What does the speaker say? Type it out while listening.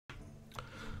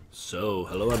So,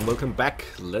 hello and welcome back.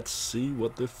 Let's see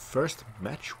what the first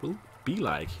match will be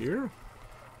like here.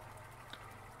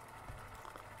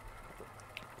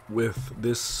 With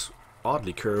this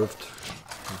oddly curved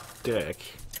deck.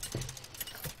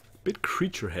 Bit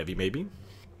creature heavy maybe.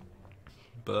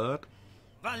 But,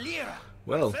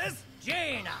 well,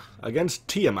 against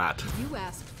Tiamat. You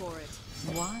asked for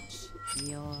it. Watch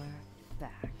your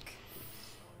back.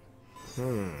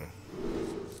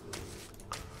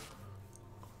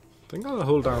 I think I'll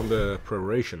hold down the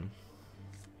preparation.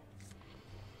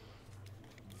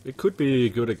 It could be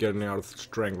good at getting out of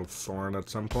Strangled Thorn at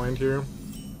some point here.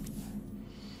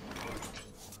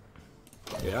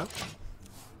 Yeah.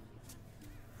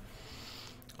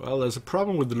 Well, there's a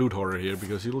problem with the Loot Hoarder here,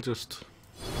 because he'll just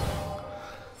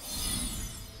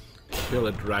kill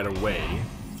it right away.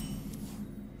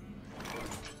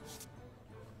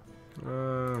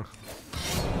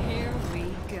 Here we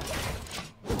go.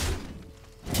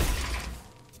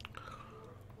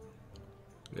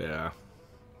 Yeah,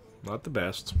 not the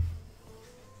best.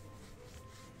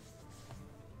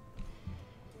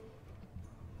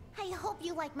 I hope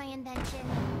you like my invention.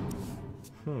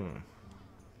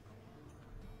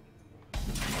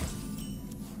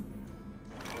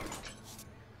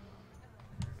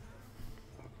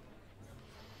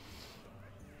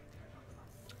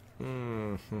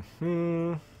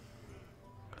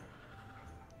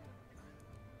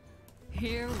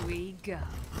 Here we go.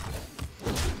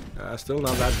 Still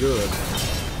not that good.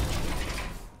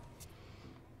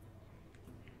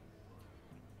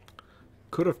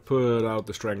 Could have put out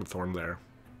the Strangled Thorn there.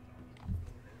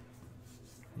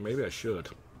 Maybe I should.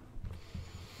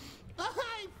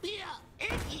 I feel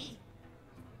icky.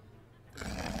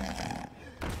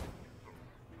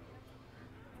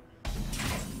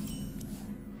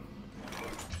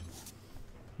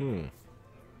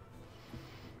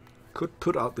 Could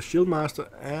put out the Shieldmaster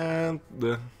and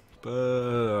the...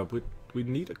 But we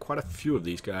need quite a few of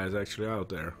these guys actually out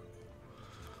there.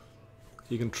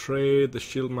 You can trade the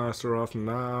Shieldmaster off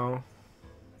now.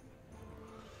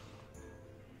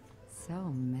 So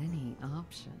many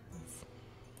options.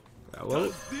 Yeah,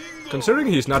 well, considering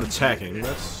he's not attacking,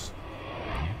 that's...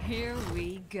 Here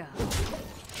we go.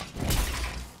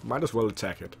 Might as well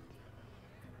attack it.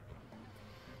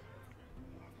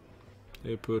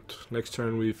 They put... Next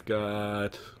turn we've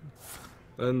got...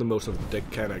 And the most of the deck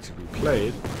can actually be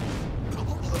played.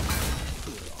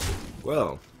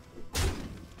 Well.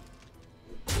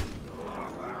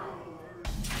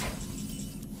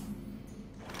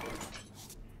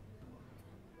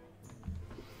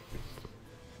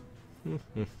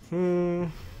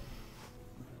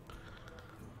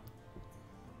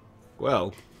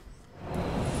 Well.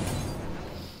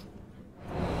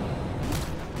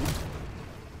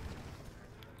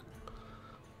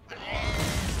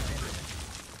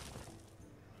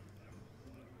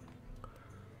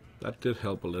 That did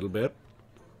help a little bit.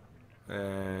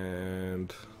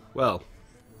 And, well,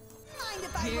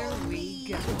 Here we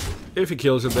go. if he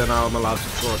kills it, then I'm allowed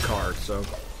to draw a card, so...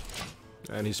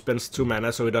 And he spends 2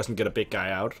 mana, so he doesn't get a big guy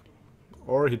out.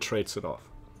 Or he trades it off.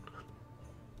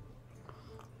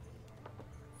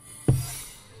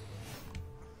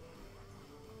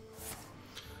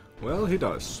 Well, he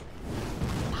does.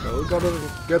 So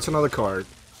gets another card.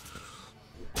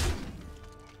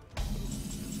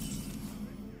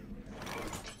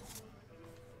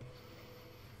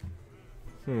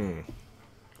 I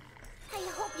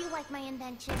hope you like my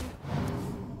invention.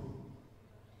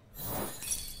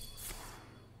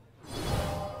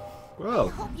 I Well,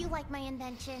 hope you like my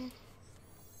invention.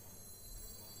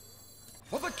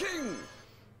 For the king!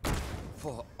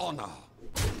 For honor!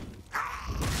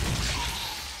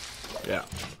 yeah.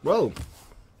 Well,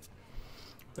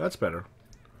 that's better.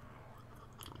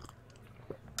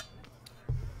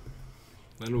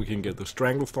 Then we can get the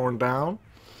Strangled Thorn down.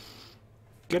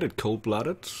 Get it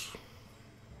cold-blooded.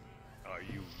 Are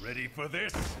you ready for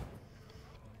this?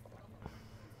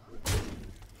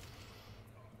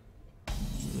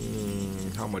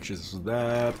 How much is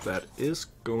that? That is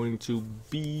going to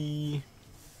be...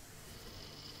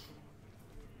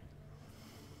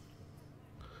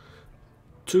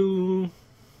 Two...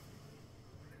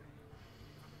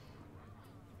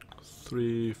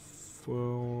 3,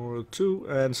 4, 2,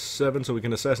 and 7, so we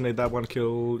can assassinate that one,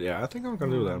 kill... Yeah, I think I'm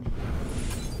gonna do that.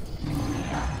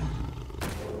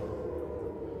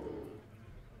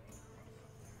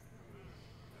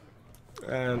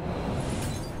 And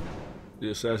the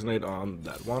assassinate on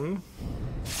that one.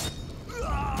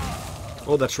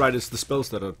 Oh, that's right, it's the spells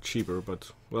that are cheaper,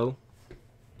 but, well,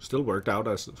 still worked out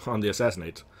as on the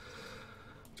assassinate.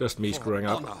 Just me screwing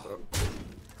up.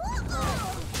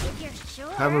 With your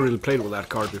sure. Haven't really played with that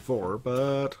card before,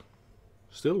 but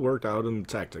still worked out in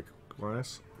tactic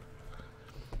wise.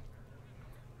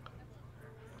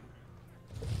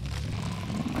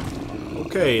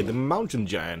 Okay, the mountain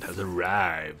giant has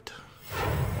arrived.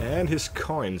 And his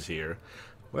coins here.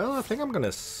 Well, I think I'm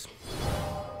gonna...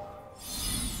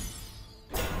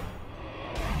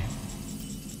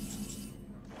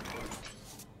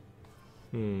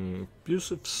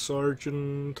 Abusive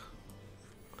Sergeant...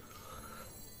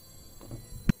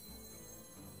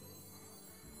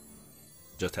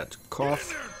 Just had to cough.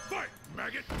 Get in there and fight,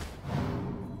 maggot!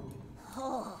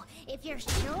 Oh, if you're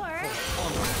sure.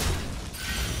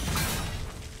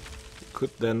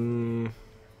 Could then...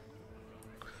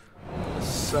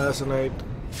 assassinate.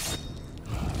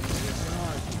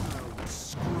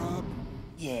 Scrub.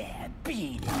 Yeah,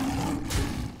 beat it.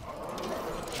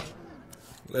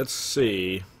 Let's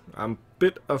see. I'm a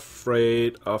bit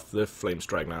afraid of the flame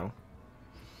strike now.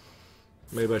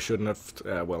 Maybe I shouldn't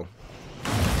have... well...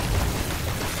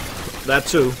 That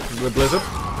too, the blizzard.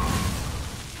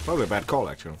 Probably a bad call,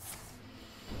 actually.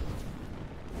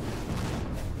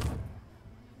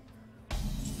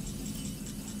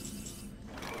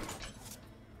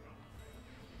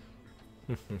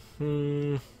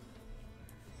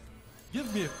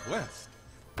 Give me a quest.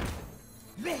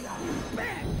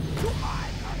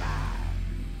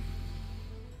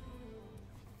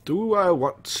 Do I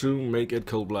want to make it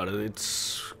cold-blooded?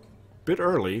 It's a bit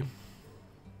early.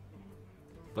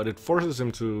 But it forces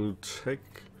him to take...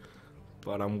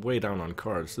 But I'm way down on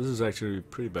cards. This is actually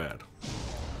pretty bad.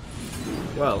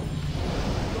 Well.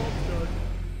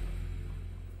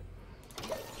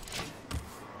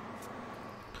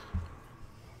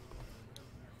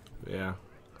 Yeah.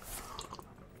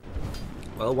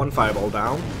 Well, one fireball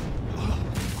down.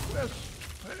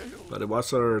 But it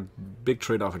was a big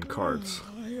trade-off in cards.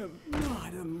 I am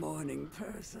not a morning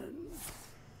person.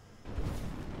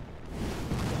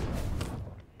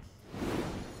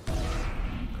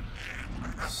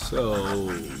 So...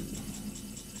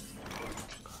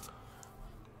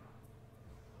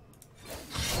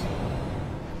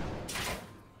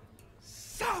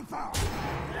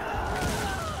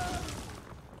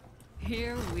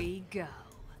 Here we go.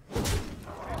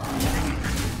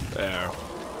 There.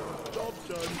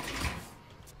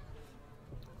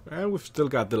 And we've still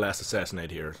got the last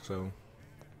assassinate here, so...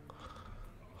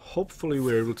 Hopefully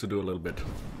we're able to do a little bit.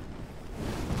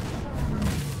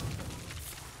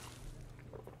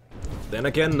 Then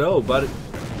again, no, but...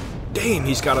 Damn,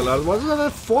 he's got a lot. Wasn't that a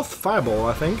fourth fireball,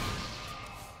 I think?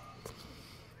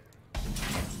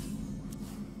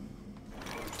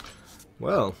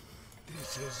 Well.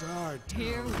 This is our turn.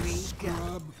 Here we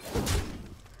go.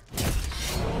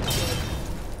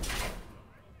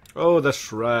 Oh,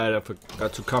 that's right. I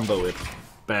forgot to combo it.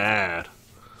 Bad.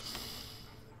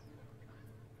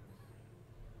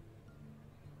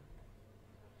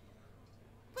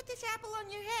 Put this apple on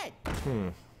your head.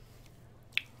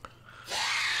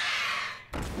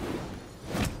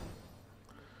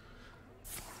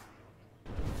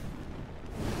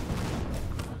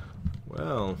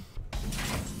 Well.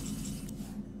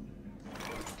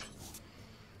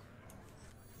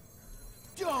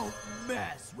 Don't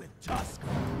mess with Tusker.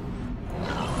 You're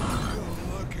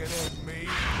looking at me.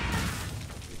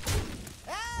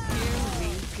 Here we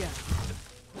go.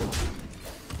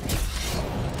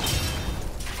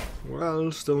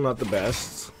 Well, still not the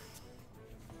best.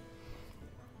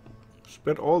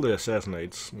 Spent all the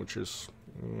assassinates, which is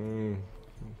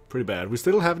pretty bad. We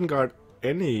still haven't got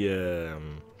any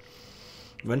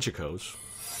venture codes.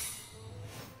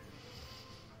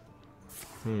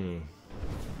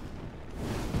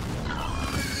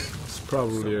 It's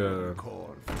probably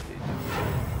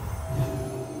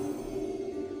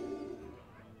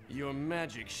Your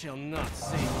magic shall not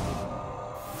save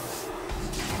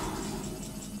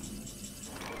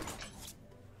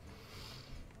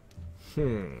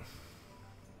you.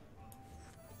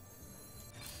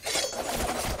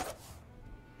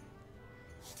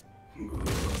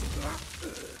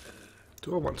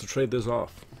 Do I want to trade this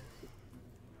off?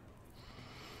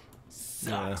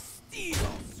 Yeah.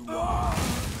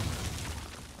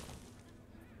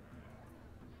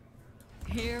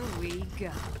 Here we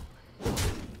go.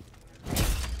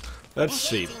 Let's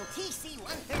see.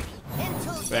 TC-130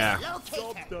 into Yeah.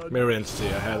 locator. Mirror entity,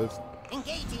 I had it.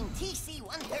 Engaging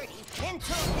TC-130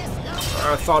 into this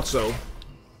locator. I thought so.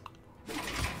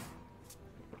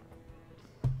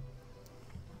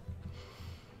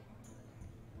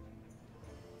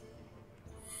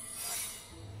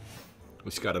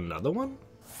 He's got another one?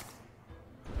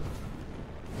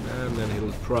 And then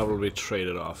he'll probably trade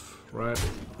it off, right?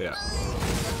 Yeah.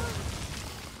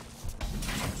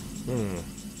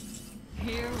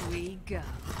 Here we go.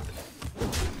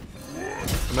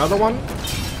 Another one?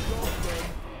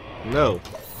 No.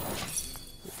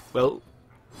 Well,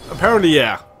 apparently,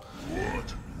 yeah.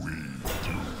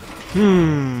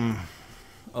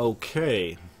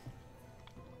 Okay.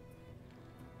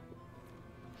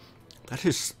 That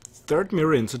is third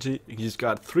mirror entity. He's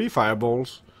got 3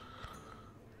 fireballs.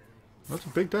 That's a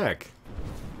big deck.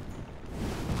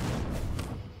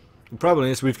 The problem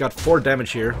is we've got 4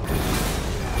 damage here.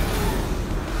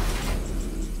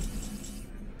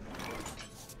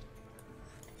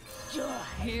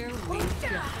 Here we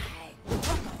go.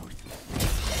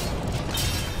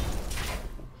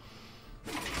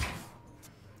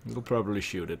 We'll probably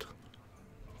shoot it.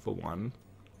 For 1.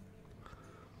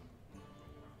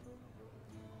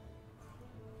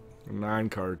 9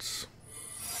 cards.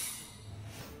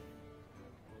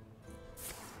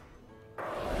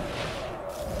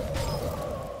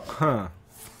 Huh.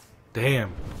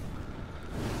 Damn.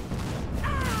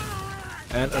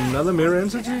 And another mirror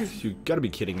entity? You gotta be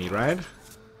kidding me, right?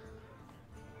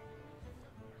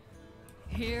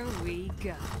 Here we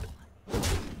go.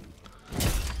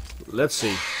 Let's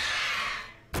see.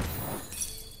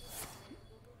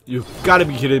 You've gotta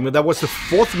be kidding me. That was the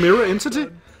 4th mirror entity?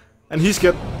 And he's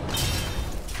get...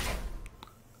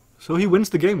 So he wins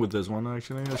the game with this one,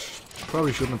 actually. I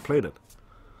probably shouldn't have played it.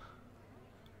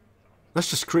 That's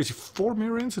just crazy. 4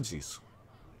 mirror entities.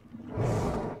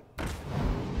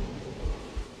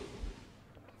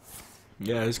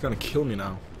 Yeah, he's gonna kill me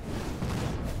now.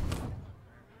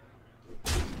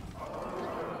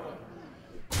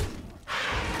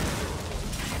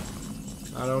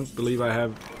 I don't believe I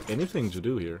have anything to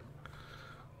do here.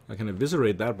 I can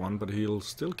eviscerate that one, but he'll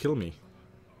still kill me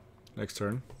next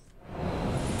turn.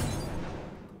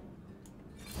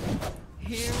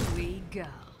 Here we go.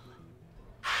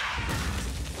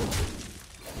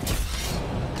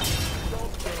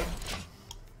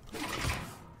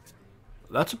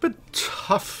 That's a bit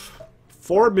tough.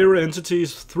 4 mirror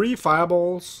entities, 3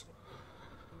 fireballs.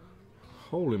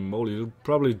 Holy moly, you'll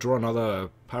probably draw another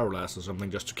Parallax or something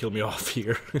just to kill me off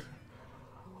here.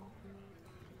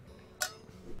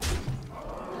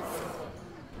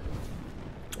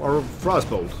 Or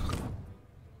Frostbolt.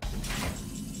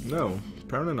 No,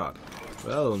 apparently not.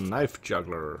 Well, Knife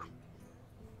Juggler.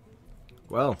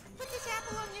 Well. Put this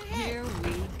apple on your head. Here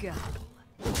we go.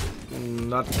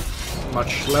 Not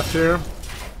much left here.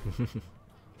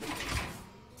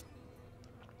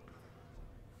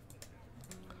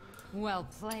 Well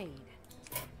played.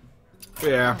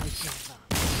 Yeah.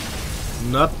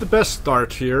 Not the best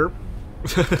start here.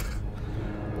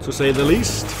 To say the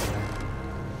least.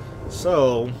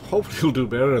 So, hopefully we'll do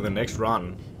better in the next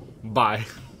run. Bye.